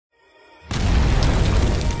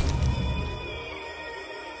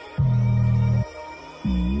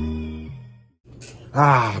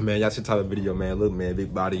Ah, man, y'all should type a video, man. Look, man,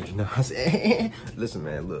 big body, you know what I'm saying? Listen,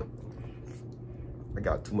 man, look. I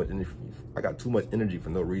got too much energy. I got too much energy for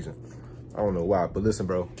no reason. I don't know why, but listen,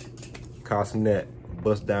 bro. Cenait,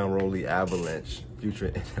 Bust Down Rollie, Avalanche,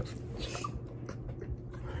 future.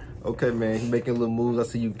 Okay, man, he making little moves. I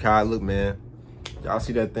see you, Kai. Look, man. Y'all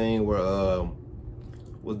see that thing where,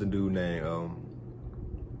 what's the dude name?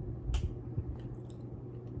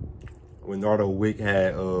 When Nardo Wick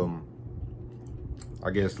had, I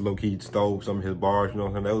guess low-key stole some of his bars, you know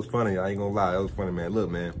what I'm saying? That was funny. I ain't gonna lie. That was funny, man. Look,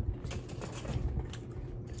 man.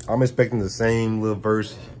 I'm expecting the same little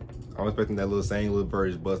verse. I'm expecting that same little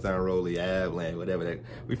verse, Bust Down Rollie, Avalanche, whatever that.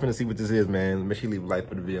 We finna see what this is, man. Make sure you leave a like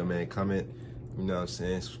for the video, man. Comment, you know what I'm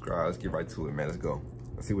saying? Subscribe. Let's get right to it, man. Let's go.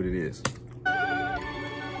 Let's see what it is. Yo,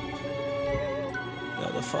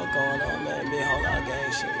 the fuck going on, man? Big whole lot of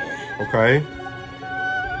gang shit, man. Okay.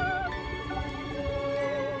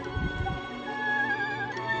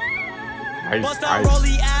 Bust Down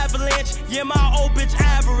Rollie, Avalanche, yeah, my old bitch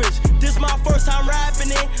average. This my first time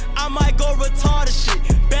rapping it, I might go retarded shit.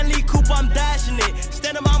 Bentley coupe, I'm dashing it.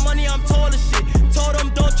 Standing my money, I'm tall as shit. Told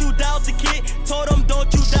them, don't you doubt the kid. Told them,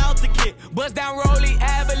 don't you doubt the kid. Bust Down Rollie,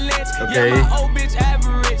 Avalanche, okay. Yeah, my old bitch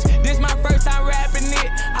average. This my first time rapping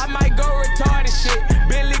it, I might go retarded shit.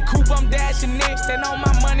 Bentley coupe, I'm dashing it. Stand on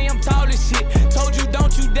my money, I'm tall as shit. Told you,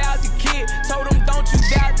 don't you doubt the kid. Told them, don't you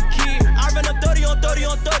doubt the kid. I ran up 30 on 30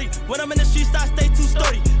 on 30. When I'm in the streets, I stay too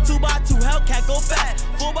sturdy. 2x2 Hellcat, go fast.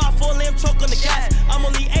 4x4 lamb choke on the gas. I'm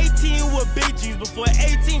only 18 with big G's. Before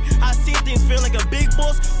 18, I see things feel like a big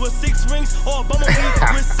boss with 6 rings or a bumblebee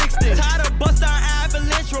with 6 things. Tired of Bust Down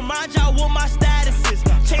Avalanche, remind y'all what my status is.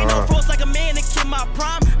 Chain on froze like a mannequin, my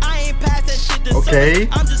prime. I ain't past that shit. The surface,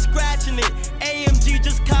 I'm just scratching it. AMG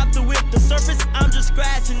just copped the whip. The surface, I'm just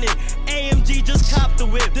scratching it. AMG just copped the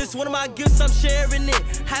whip. This one of my gifts, I'm sharing it.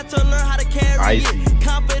 Had to learn how to carry it.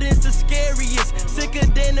 Confidence is scariest. Sicker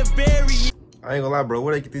than the variant. I ain't gonna lie, bro.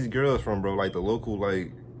 Where they get these girls from, bro? Like the local,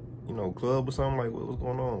 like, you know, club or something? Like, what's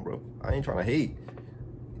going on, bro? I ain't trying to hate.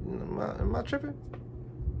 Am I tripping?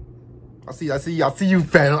 I see you,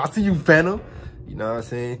 Phantom. I see you, Phantom. You know what I'm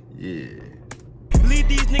saying? Yeah. Leave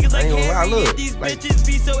these niggas like Harriet. These bitches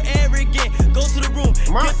be so arrogant. Go to the room, get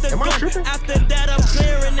the gun. After that, I'm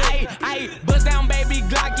clearing it. Ayy, bust down, baby,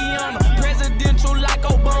 Glocky on her. Presidential like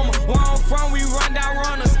Obama. Where I'm from, we run down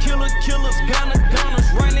runners. Killers, gunners.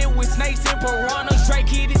 Running with snakes and piranhas. Straight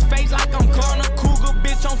kid his face like I'm Connor. Cougar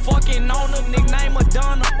bitch, I'm fucking on her. Nickname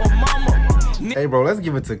Madonna or Mama. Hey, bro, let's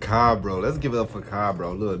give it to Kai, bro. Let's give it up for Kai,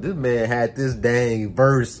 bro. Look, this man had this dang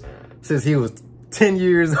verse since he was 10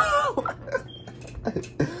 years old.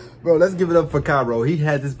 Bro, let's give it up for Kai, bro. He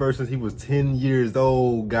had this verse since he was 10 years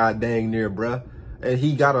old, god dang near, bruh. And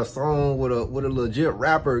he got a song with a legit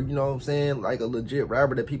rapper, you know what I'm saying? Like a legit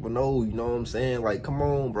rapper that people know, you know what I'm saying? Like, come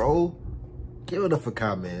on, bro. Give it up for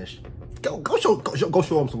Kai, man. Go show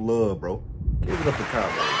him some love, bro. Give it up for Kai,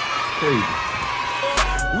 bro. It's crazy.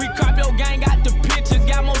 We crop your gang, got the picture,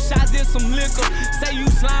 got more shots than some liquor. Say you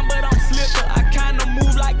slime, but I'm slicker. I kinda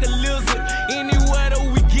move like a lizard. Anywhere that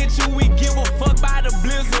we get you, we give a fuck by the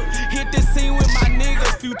blizzard. Hit the scene with my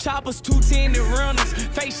niggas, few choppers, 210 runners.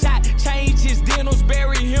 Face shot, change his dentals,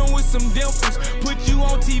 bury him with some dimples. Put you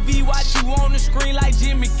on TV, watch you on the screen like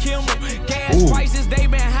Jimmy Kimmel. Gas prices, they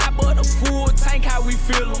been high, but a full tank, how we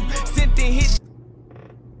feel them. Sent the hit.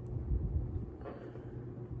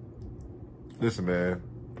 Listen, man.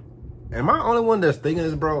 Am I the only one that's thinking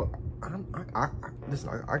this, bro? Listen,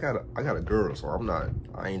 I got a girl, so I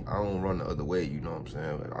don't run the other way, you know what I'm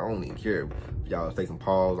saying? Like, I don't even care if y'all take some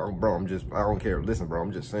pause. I don't care. Listen, bro,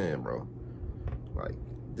 I'm just saying, bro. Like,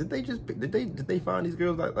 did they find these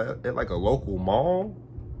girls at like a local mall?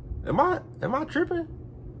 Am I tripping?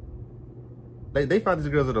 They find these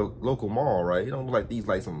girls at a local mall, right? You know, like these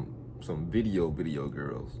like some video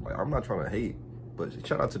girls. Like, I'm not trying to hate. But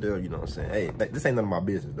shout out to them, you know what I'm saying? Hey, this ain't none of my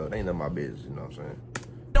business, though. They ain't none of my business, you know what I'm saying?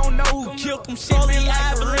 Don't know who killed them shit. Rollie,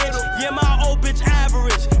 Avalanche, yeah, my old bitch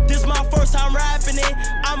average. This my first time rapping it.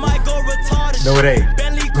 I might go retarded. No, it ain't.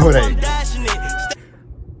 Bentley coupe, I'm dashing it.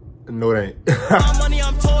 No, it ain't. My money,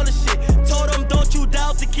 I'm tall as shit. Told them, don't you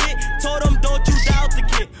doubt the kid. Told them, don't you doubt the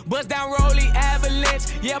kid. Bust Down Rollie,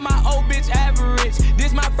 Avalanche, yeah, my old bitch average.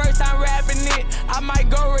 This my first time rapping it. I might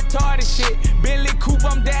go retarded shit. Bentley coupe,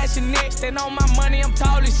 I'm dashing it. Stand on my money, I'm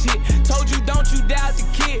tall as shit. Told you, don't you doubt the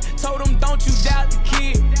kid. Told them, don't you doubt the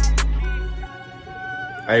kid.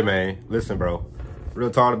 Hey, man, listen, bro.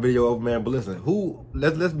 Real talk, the video over, man. But listen,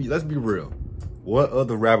 let's be real. What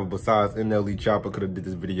other rapper besides NLE Choppa could have did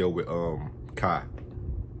this video with Kai?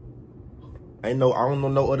 I don't know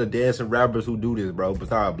no other dancing rappers who do this, bro,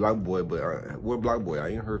 besides Block Boy. But where Block Boy? I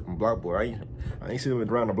ain't heard from Block Boy. I ain't seen him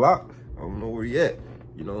around the block. I don't know where he at.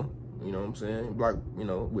 You know what I'm saying? Block,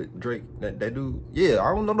 with Drake, that dude. Yeah,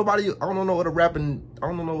 I don't know nobody. I don't know no other rapping. I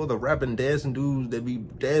don't know no other rapping dancing dudes that be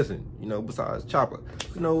dancing. Besides Choppa.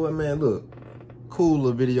 You know what, man? Look, cool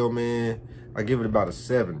little video, man. I give it about a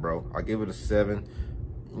 7, bro. I give it a 7.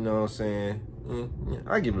 You know what I'm saying? Yeah,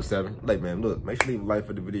 I give it a 7. Like, man, look, make sure you leave a like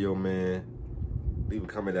for the video, man. Leave a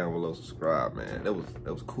comment down below, subscribe, man. That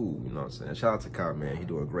was cool, you know what I'm saying? Shout out to Kai, man. He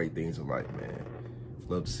doing great things in life, man.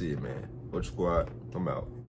 Love to see it, man. Butcher Squad, I'm out.